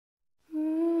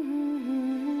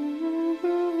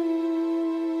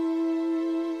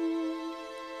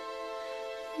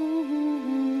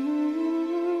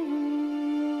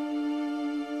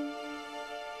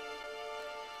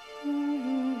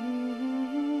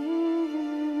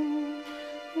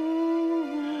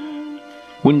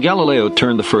When Galileo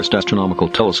turned the first astronomical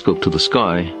telescope to the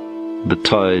sky, the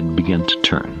tide began to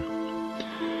turn.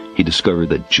 He discovered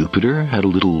that Jupiter had a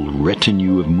little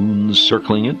retinue of moons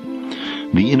circling it,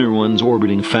 the inner ones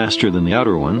orbiting faster than the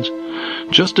outer ones,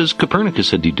 just as Copernicus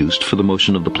had deduced for the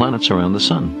motion of the planets around the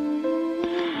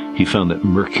sun. He found that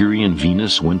Mercury and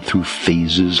Venus went through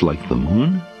phases like the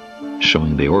moon,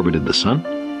 showing they orbited the sun.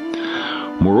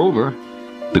 Moreover,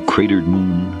 the cratered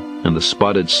moon and the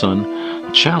spotted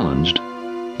sun challenged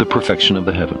the perfection of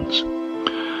the heavens.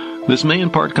 This may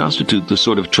in part constitute the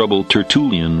sort of trouble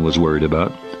Tertullian was worried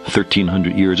about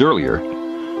 1,300 years earlier,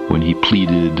 when he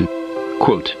pleaded,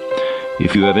 quote,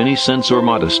 "If you have any sense or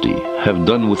modesty, have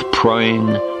done with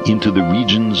prying into the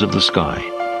regions of the sky,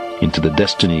 into the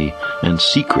destiny and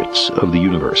secrets of the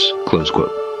universe," close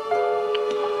quote.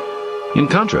 In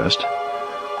contrast,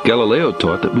 Galileo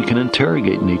taught that we can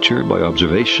interrogate nature by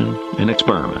observation and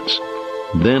experiments.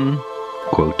 Then,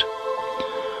 quote,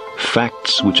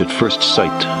 "facts which at first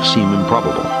sight seem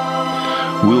improbable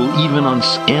will, even on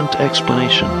scant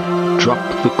explanation, drop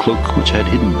the cloak which had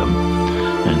hidden them,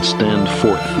 and stand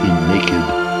forth in naked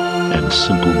and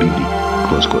simple beauty,"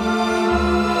 close quote.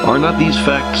 Are not these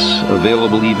facts,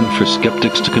 available even for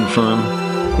skeptics to confirm,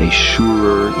 a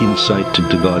surer insight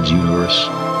into God's universe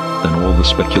than all the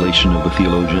speculation of the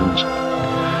theologians?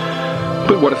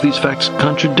 But what if these facts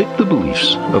contradict the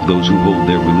beliefs of those who hold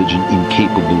their religion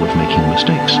incapable of making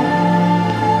mistakes?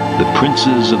 The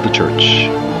princes of the church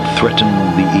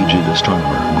threatened the aged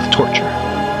astronomer with torture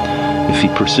if he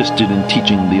persisted in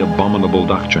teaching the abominable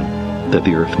doctrine that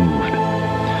the earth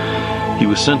moved. He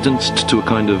was sentenced to a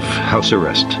kind of house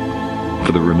arrest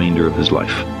for the remainder of his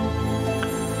life.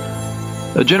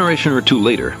 A generation or two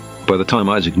later, by the time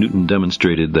Isaac Newton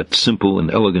demonstrated that simple and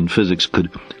elegant physics could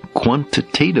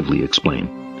quantitatively explain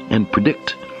and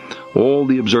predict all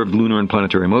the observed lunar and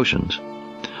planetary motions,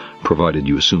 provided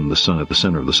you assume the sun at the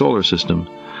center of the solar system,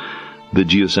 the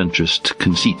geocentrist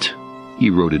conceit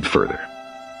eroded further.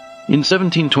 In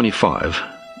 1725,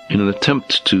 in an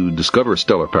attempt to discover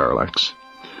stellar parallax,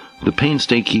 the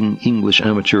painstaking English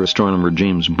amateur astronomer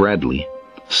James Bradley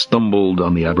stumbled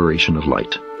on the aberration of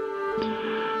light.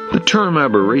 The term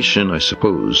aberration, I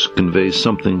suppose, conveys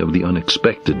something of the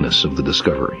unexpectedness of the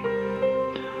discovery.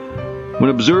 When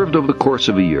observed over the course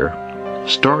of a year,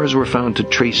 stars were found to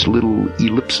trace little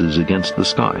ellipses against the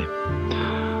sky.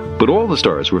 But all the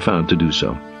stars were found to do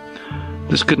so.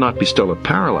 This could not be stellar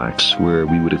parallax, where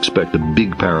we would expect a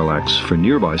big parallax for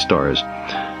nearby stars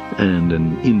and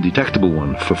an indetectable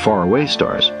one for faraway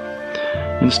stars.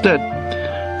 Instead,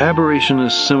 aberration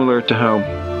is similar to how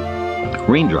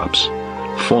raindrops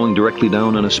falling directly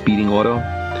down on a speeding auto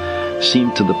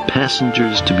seem to the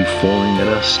passengers to be falling at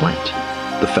a slant.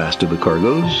 The faster the car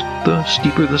goes, the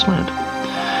steeper the slant.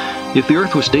 If the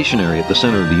Earth was stationary at the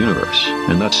center of the universe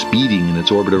and not speeding in its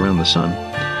orbit around the sun,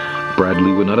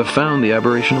 Bradley would not have found the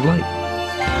aberration of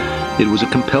light. It was a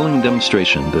compelling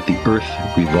demonstration that the Earth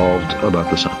revolved about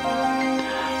the sun.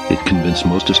 It convinced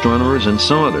most astronomers and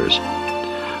some others,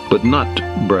 but not,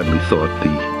 Bradley thought,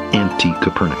 the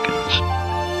anti-Copernicans.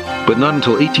 But not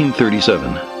until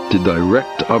 1837 did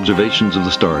direct observations of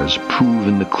the stars prove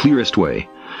in the clearest way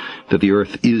that the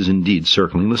Earth is indeed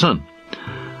circling the sun.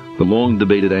 The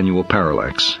long-debated annual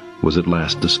parallax was at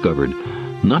last discovered,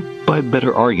 not by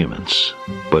better arguments,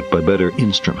 but by better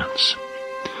instruments.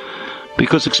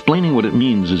 Because explaining what it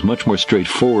means is much more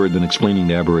straightforward than explaining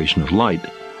the aberration of light,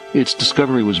 its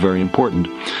discovery was very important.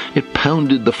 It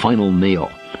pounded the final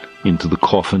nail into the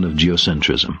coffin of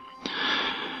geocentrism.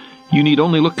 You need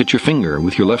only look at your finger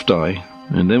with your left eye,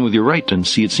 and then with your right, and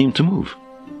see it seem to move.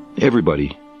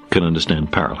 Everybody can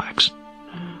understand parallax.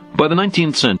 By the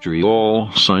 19th century,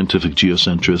 all scientific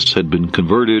geocentrists had been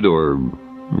converted or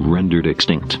rendered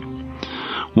extinct.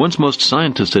 Once most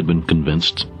scientists had been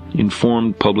convinced,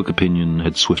 informed public opinion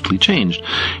had swiftly changed,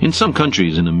 in some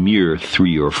countries in a mere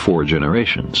 3 or 4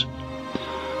 generations.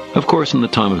 Of course, in the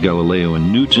time of Galileo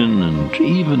and Newton, and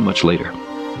even much later,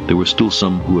 there were still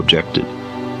some who objected,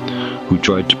 who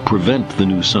tried to prevent the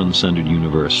new sun-centered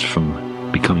universe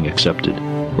from becoming accepted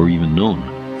or even known.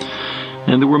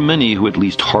 And there were many who at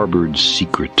least harbored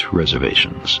secret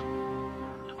reservations.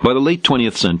 By the late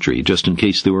 20th century, just in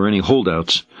case there were any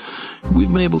holdouts,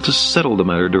 we've been able to settle the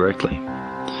matter directly.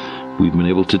 We've been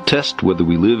able to test whether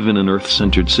we live in an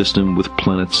Earth-centered system with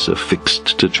planets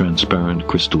affixed to transparent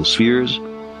crystal spheres,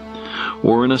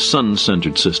 or in a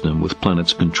sun-centered system with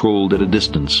planets controlled at a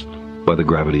distance by the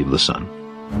gravity of the sun.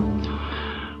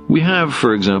 We have,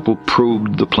 for example,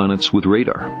 probed the planets with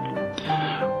radar.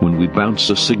 When we bounce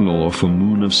a signal off a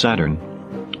moon of Saturn,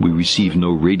 we receive no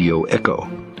radio echo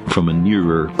from a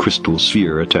nearer crystal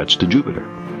sphere attached to Jupiter.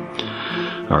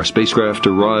 Our spacecraft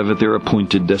arrive at their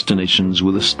appointed destinations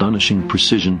with astonishing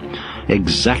precision,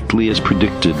 exactly as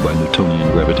predicted by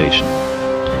Newtonian gravitation.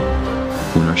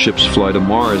 When our ships fly to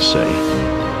Mars, say,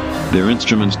 their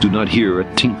instruments do not hear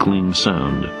a tinkling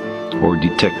sound or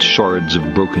detect shards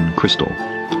of broken crystal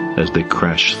as they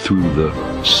crash through the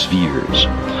spheres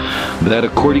that,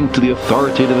 according to the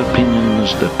authoritative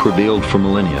opinions that prevailed for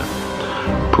millennia,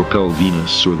 propel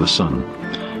Venus or the Sun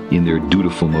in their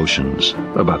dutiful motions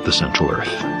about the central Earth.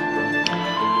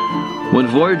 When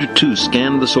Voyager 2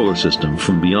 scanned the solar system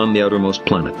from beyond the outermost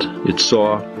planet, it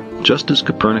saw, just as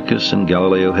Copernicus and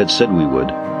Galileo had said we would,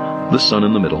 the Sun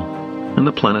in the middle and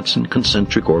the planets in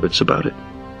concentric orbits about it.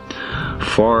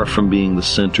 Far from being the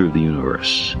center of the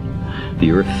universe,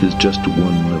 the Earth is just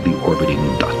one of the orbiting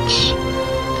dots.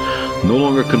 No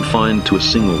longer confined to a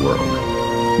single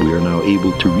world, we are now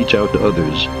able to reach out to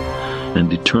others and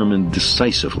determine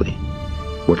decisively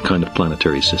what kind of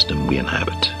planetary system we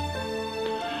inhabit.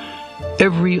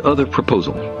 Every other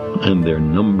proposal, and their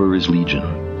number is legion,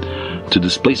 to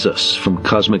displace us from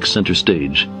cosmic center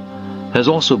stage has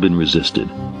also been resisted,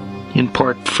 in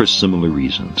part for similar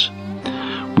reasons.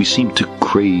 We seem to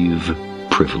crave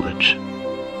privilege,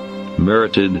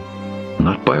 merited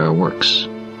not by our works,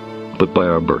 but by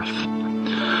our birth,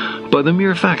 by the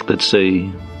mere fact that,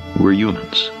 say, we're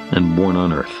humans and born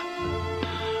on Earth.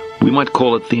 We might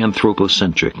call it the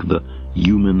anthropocentric, the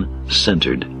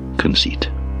human-centered conceit.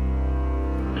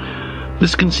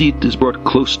 This conceit is brought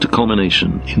close to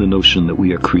culmination in the notion that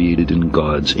we are created in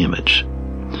God's image.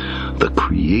 The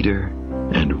creator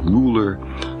and ruler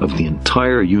of the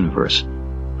entire universe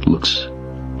looks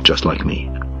just like me.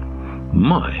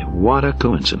 My, what a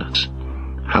coincidence.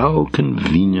 How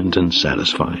convenient and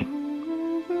satisfying.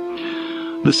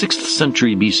 The 6th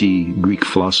century BC Greek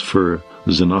philosopher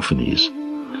Xenophanes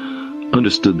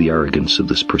understood the arrogance of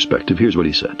this perspective. Here's what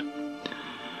he said.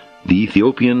 The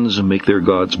Ethiopians make their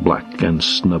gods black and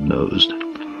snub-nosed.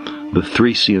 The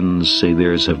Thracians say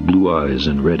theirs have blue eyes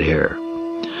and red hair.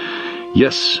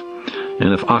 Yes,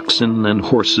 and if oxen and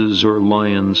horses or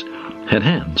lions had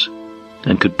hands,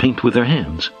 and could paint with their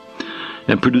hands,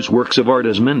 and produce works of art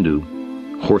as men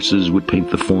do, horses would paint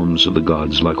the forms of the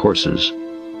gods like horses,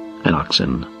 and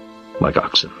oxen like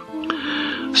oxen.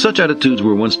 Such attitudes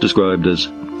were once described as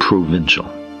provincial,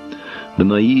 the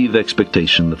naive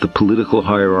expectation that the political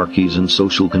hierarchies and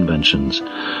social conventions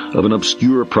of an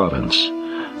obscure province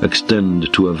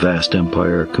extend to a vast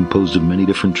empire composed of many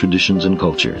different traditions and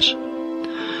cultures,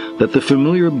 that the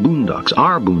familiar boondocks,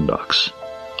 our boondocks,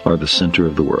 are the center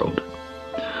of the world.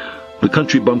 The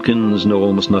country bumpkins know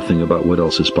almost nothing about what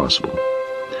else is possible.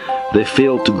 They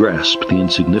fail to grasp the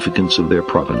insignificance of their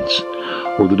province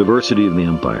or the diversity of the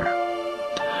empire.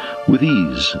 With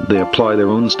ease, they apply their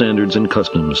own standards and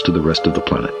customs to the rest of the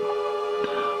planet.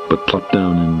 But plop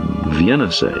down in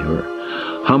Vienna, say, or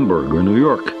Hamburg or New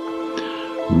York,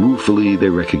 ruefully they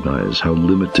recognize how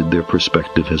limited their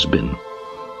perspective has been.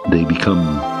 They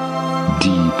become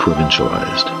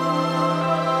deprovincialized.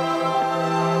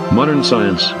 Modern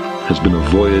science has been a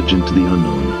voyage into the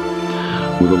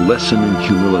unknown, with a lesson in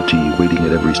humility waiting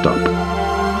at every stop.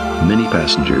 Many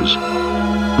passengers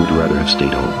would rather have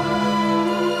stayed home.